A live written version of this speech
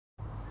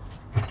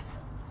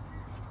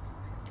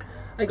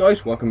Hey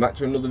guys, welcome back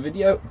to another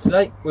video.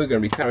 Today we're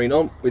going to be carrying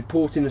on with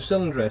porting the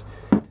cylinder head.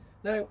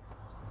 Now,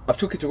 I've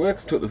took it to work,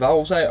 I've took the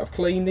valves out, I've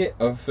cleaned it,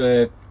 I've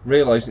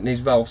realised it needs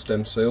valve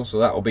stem seal, so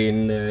that'll be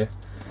in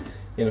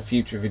a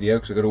future video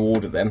because I've got to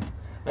order them.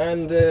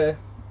 And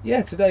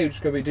yeah, today we're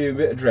just going to be doing a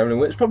bit of Dremel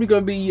work. It's probably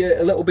going to be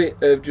a little bit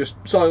of just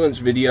silence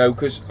video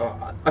because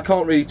I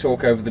can't really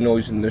talk over the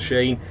noise in the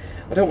machine.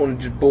 I don't want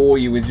to just bore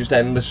you with just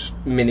endless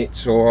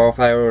minutes or half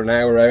hour or an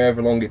hour,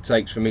 however long it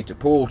takes for me to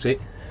port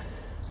it.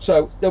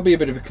 So there'll be a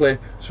bit of a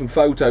clip, some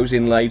photos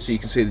inlaid so you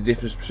can see the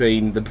difference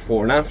between the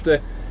before and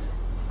after,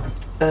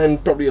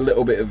 and probably a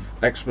little bit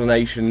of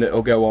explanation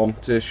that'll go on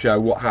to show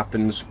what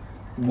happens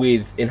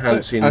with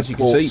enhancing as you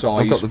can see,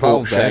 I've got the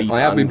valve there. I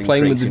have been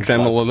playing with the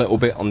Dremel a little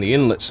bit on the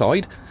inlet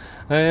side.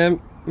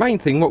 Main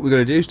thing, what we're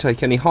going to do is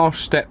take any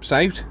harsh steps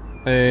out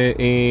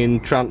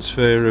in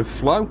transfer of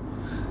flow.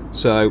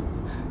 So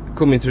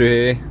coming through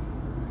here,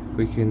 if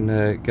we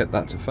can get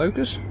that to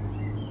focus.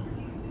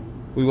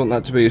 We want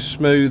that to be as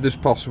smooth as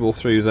possible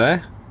through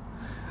there,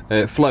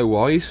 flow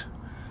wise,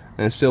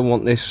 and still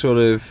want this sort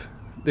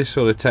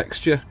of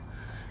texture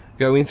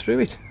going through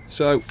it.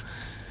 So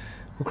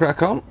we'll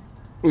crack on.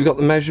 We've got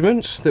the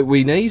measurements that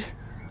we need,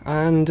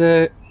 and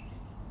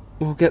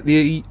we'll get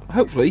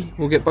hopefully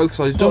we'll get both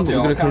sides done, but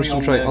we're going to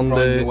concentrate on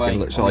the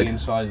inlet side.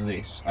 Inside of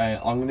this,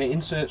 I'm going to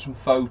insert some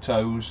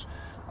photos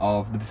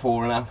of the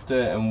before and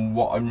after and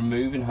what I'm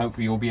removing.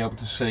 Hopefully you'll be able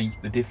to see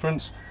the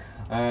difference.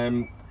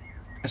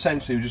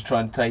 Essentially we're just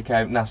trying to take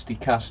out nasty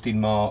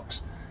casting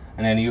marks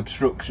and any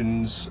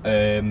obstructions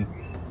that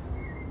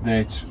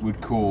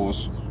would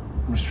cause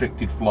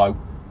restricted flow.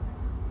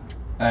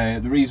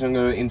 The reason I'm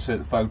going to insert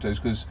the photos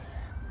because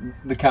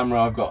the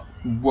camera I've got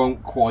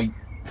won't quite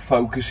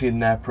focus in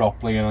there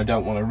properly, and I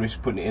don't want to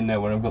risk putting it in there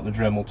when I've got the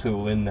Dremel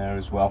tool in there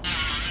as well.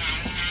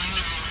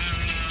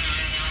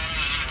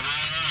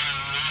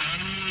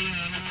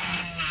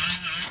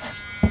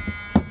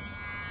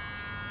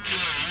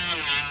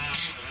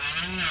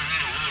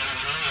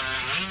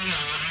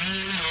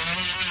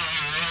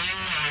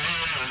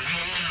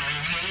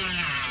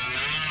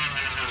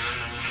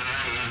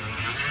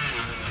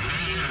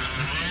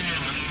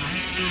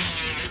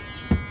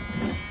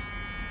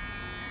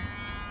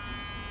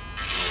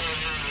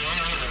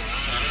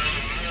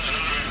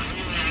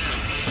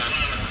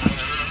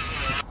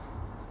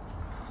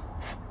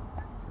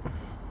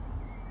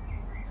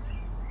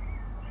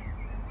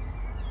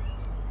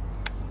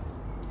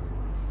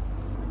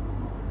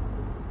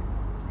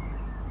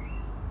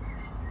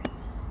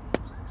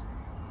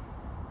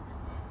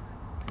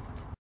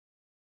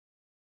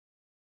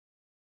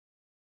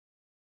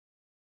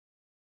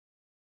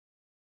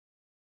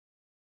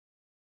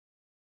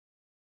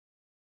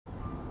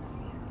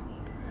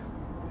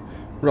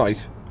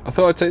 Right, I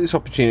thought I'd take this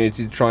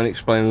opportunity to try and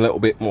explain a little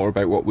bit more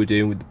about what we're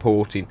doing with the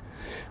porting.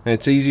 Now,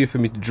 it's easier for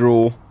me to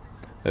draw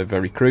a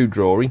very crude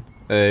drawing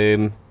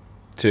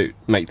to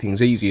make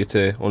things easier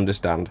to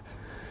understand.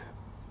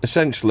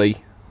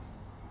 Essentially,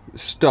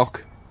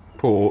 stock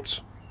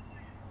ports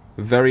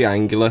are very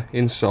angular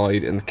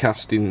inside and the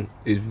casting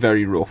is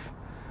very rough.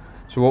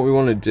 So what we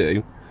want to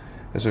do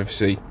is,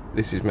 obviously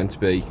this is meant to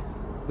be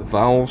the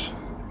valves,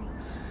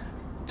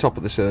 top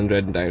of the cylinder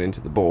head and down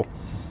into the bore.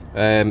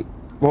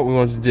 What we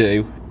want to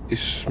do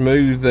is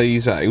smooth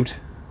these out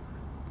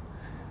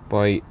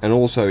and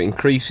also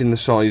increasing the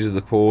size of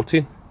the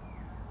porting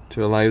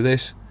to allow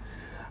this,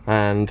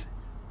 and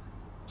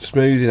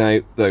smoothing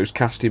out those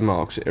casting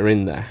marks that are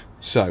in there.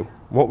 So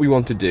what we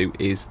want to do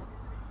is,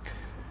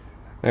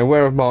 now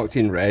where I've marked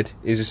in red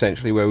is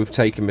essentially where we've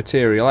taken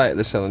material out of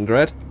the cylinder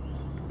head.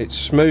 It's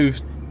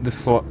smoothed the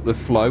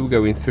flow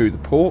going through the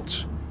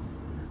ports,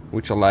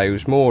 which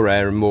allows more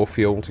air and more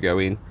fuel to go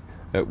in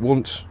at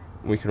once.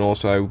 We can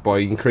also, by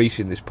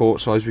increasing this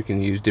port size, we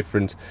can use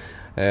different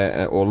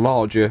or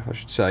larger, I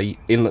should say,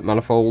 inlet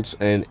manifolds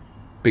and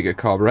bigger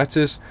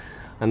carburetors.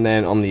 And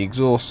then on the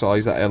exhaust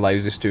size, that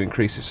allows us to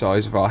increase the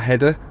size of our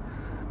header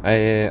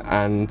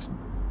and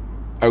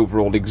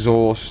overall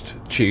exhaust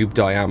tube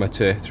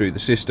diameter through the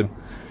system.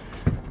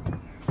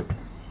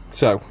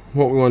 So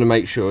what we want to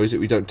make sure is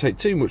that we don't take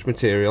too much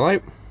material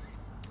out.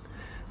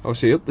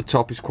 Obviously up the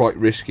top is quite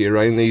risky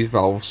around these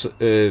valves,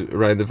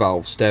 around the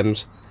valve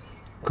stems,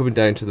 coming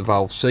down to the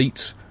valve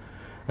seats,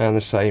 and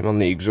the same on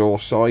the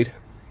exhaust side.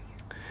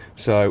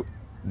 So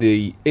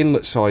the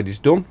inlet side is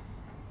done.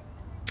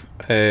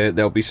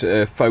 There'll be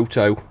a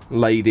photo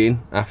laid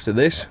in after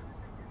this,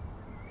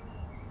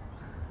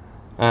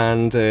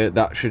 and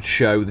that should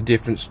show the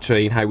difference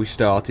between how we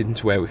started and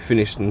to where we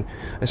finished, and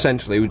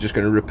essentially we're just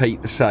going to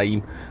repeat the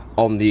same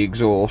on the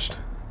exhaust.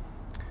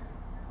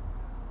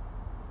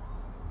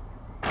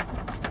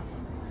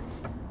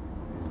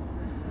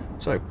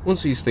 So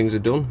once these things are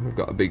done, we've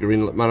got a bigger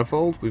inlet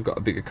manifold, we've got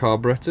a bigger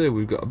carburetor,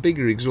 we've got a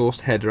bigger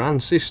exhaust header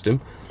and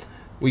system.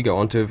 We go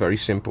on to a very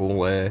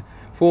simple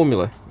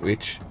formula,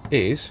 which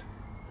is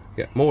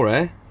get more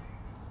air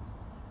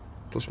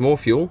plus more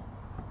fuel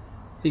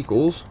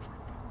equals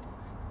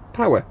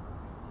power.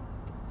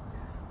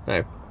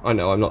 Now, I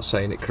know I'm not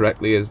saying it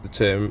correctly as the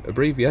term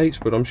abbreviates,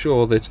 but I'm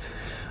sure that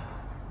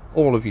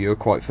all of you are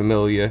quite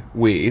familiar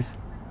with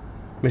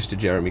Mr.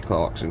 Jeremy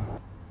Clarkson.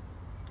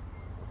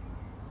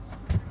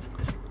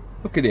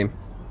 Look at him.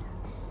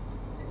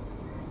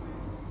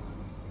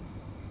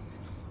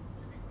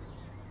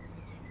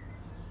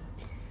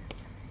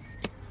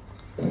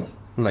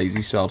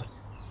 Lazy sod.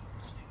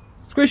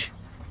 Squish,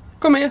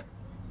 come here.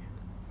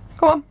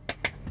 Come on.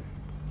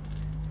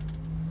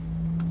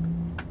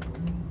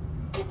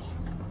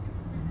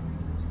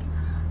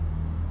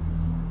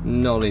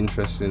 Not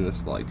interested in the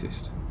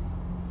slightest.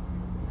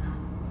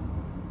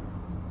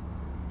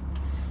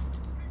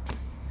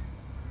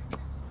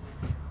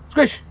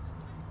 Squish,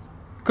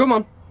 come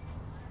on.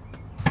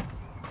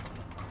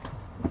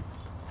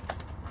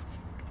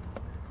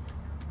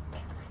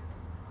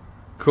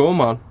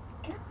 Come on.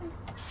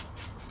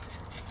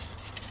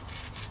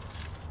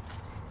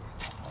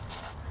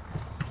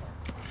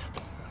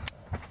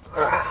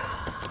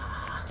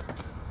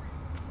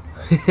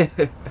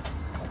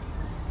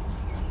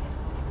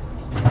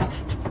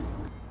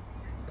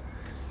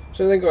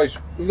 So then guys,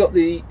 we've got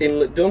the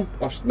inlet done.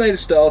 I've made a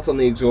start on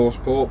the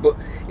exhaust port, but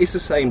it's the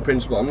same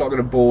principle. I'm not going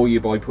to bore you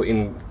by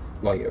putting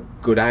like a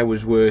good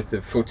hour's worth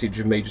of footage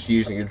of me just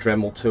using a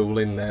Dremel tool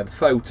in there. The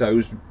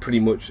photos pretty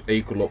much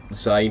equal up the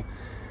same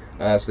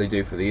as they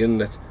do for the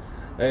inlet.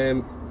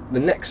 The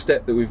next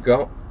step that we've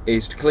got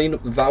is to clean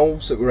up the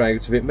valves that were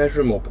out of it,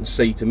 measure them up and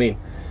seat them in.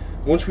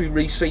 Once we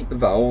reseat the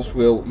valves,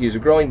 we'll use a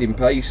grinding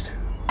paste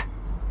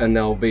and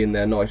they'll be in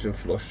there nice and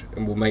flush,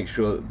 and we'll make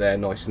sure that they're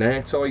nice and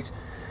airtight,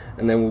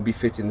 and then we'll be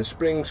fitting the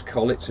springs,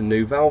 collets and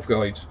new valve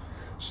guides.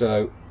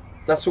 So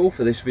that's all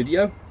for this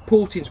video.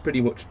 Porting's pretty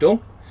much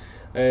done.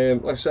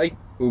 Like I say,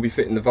 we'll be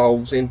fitting the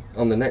valves in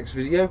on the next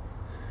video,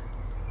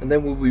 and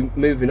then we'll be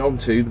moving on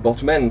to the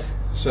bottom end.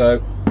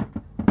 So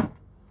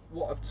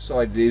what I've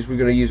decided is we're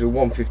going to use a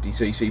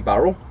 150cc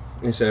barrel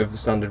instead of the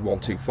standard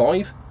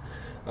 125,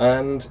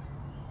 and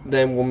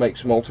then we'll make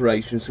some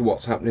alterations to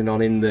what's happening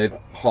on in the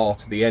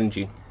heart of the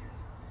engine.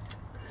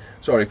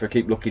 Sorry if I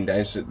keep looking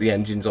down so the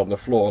engine's on the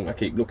floor and I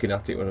keep looking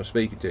at it when I'm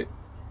speaking to it.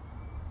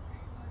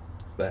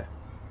 It's there.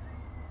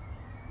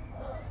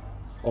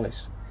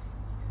 Honest.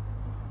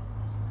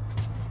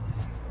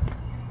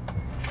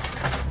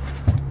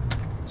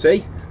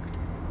 See?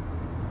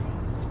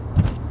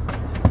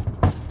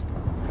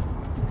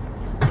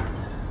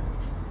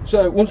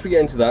 So once we get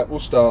into that, we'll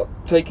start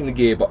taking the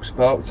gearbox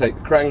apart, we'll take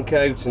the crank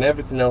out and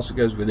everything else that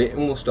goes with it,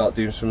 and we'll start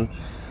doing some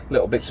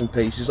little bits and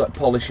pieces like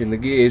polishing the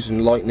gears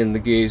and lightening the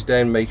gears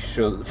down, making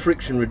sure that the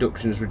friction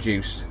reduction is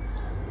reduced.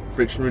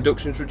 Friction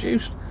reduction is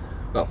reduced?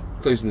 Well,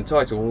 includes in the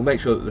title, we'll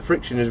make sure that the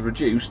friction is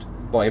reduced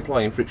by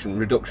applying friction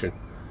reduction.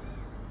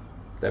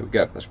 There we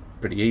go, that's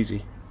pretty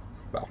easy.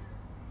 Well,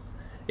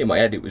 in my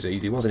head it was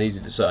easy, it wasn't easy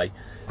to say.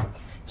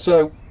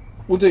 So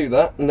we'll do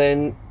that, and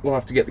then we'll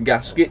have to get the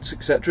gaskets,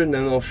 etc., and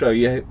then I'll show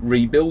you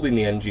rebuilding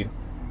the engine.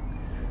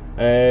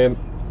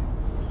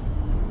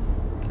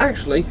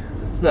 Actually,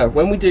 no,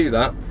 when we do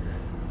that,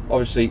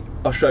 obviously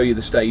I'll show you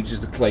the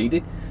stages of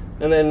cleaning,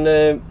 and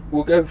then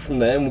we'll go from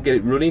there and we'll get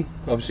it running.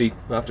 Obviously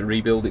I have to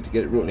rebuild it to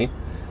get it running,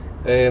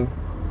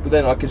 but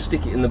then I can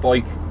stick it in the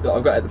bike that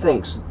I've got at the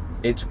front, 'cause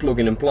it's plug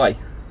in and play.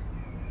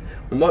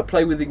 We might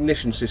play with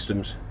ignition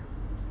systems.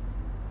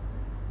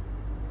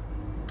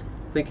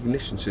 I think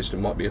ignition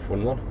system might be a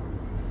fun one.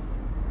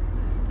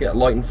 Get a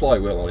light and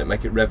flywheel on it,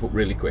 make it rev up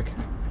really quick.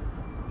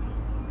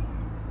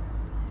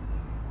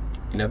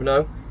 You never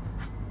know.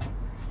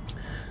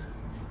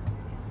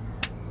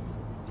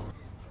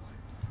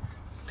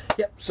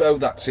 Yep, so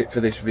that's it for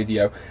this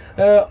video.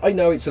 I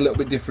know it's a little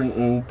bit different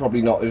and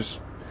probably not as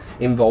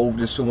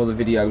involved as some other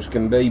videos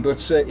can be,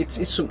 but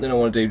it's something I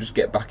want to do, just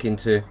get back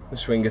into the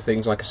swing of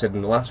things like I said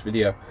in the last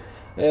video.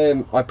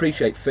 I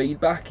appreciate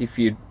feedback. If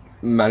you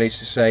manage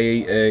to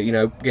say, you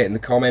know, get in the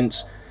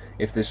comments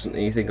if there's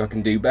something you think I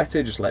can do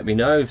better, just let me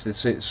know. If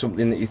there's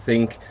something that you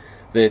think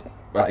that,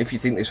 if you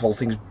think this whole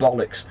thing's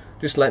bollocks,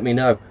 just let me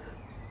know.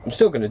 I'm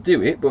still going to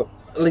do it, but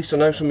at least I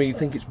know some of you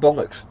think it's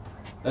bollocks.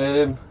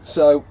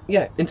 So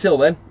yeah, until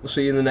then, we'll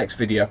see you in the next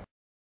video.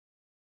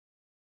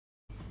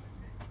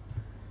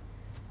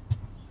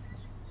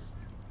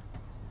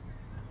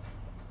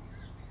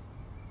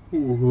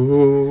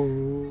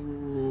 Ooh.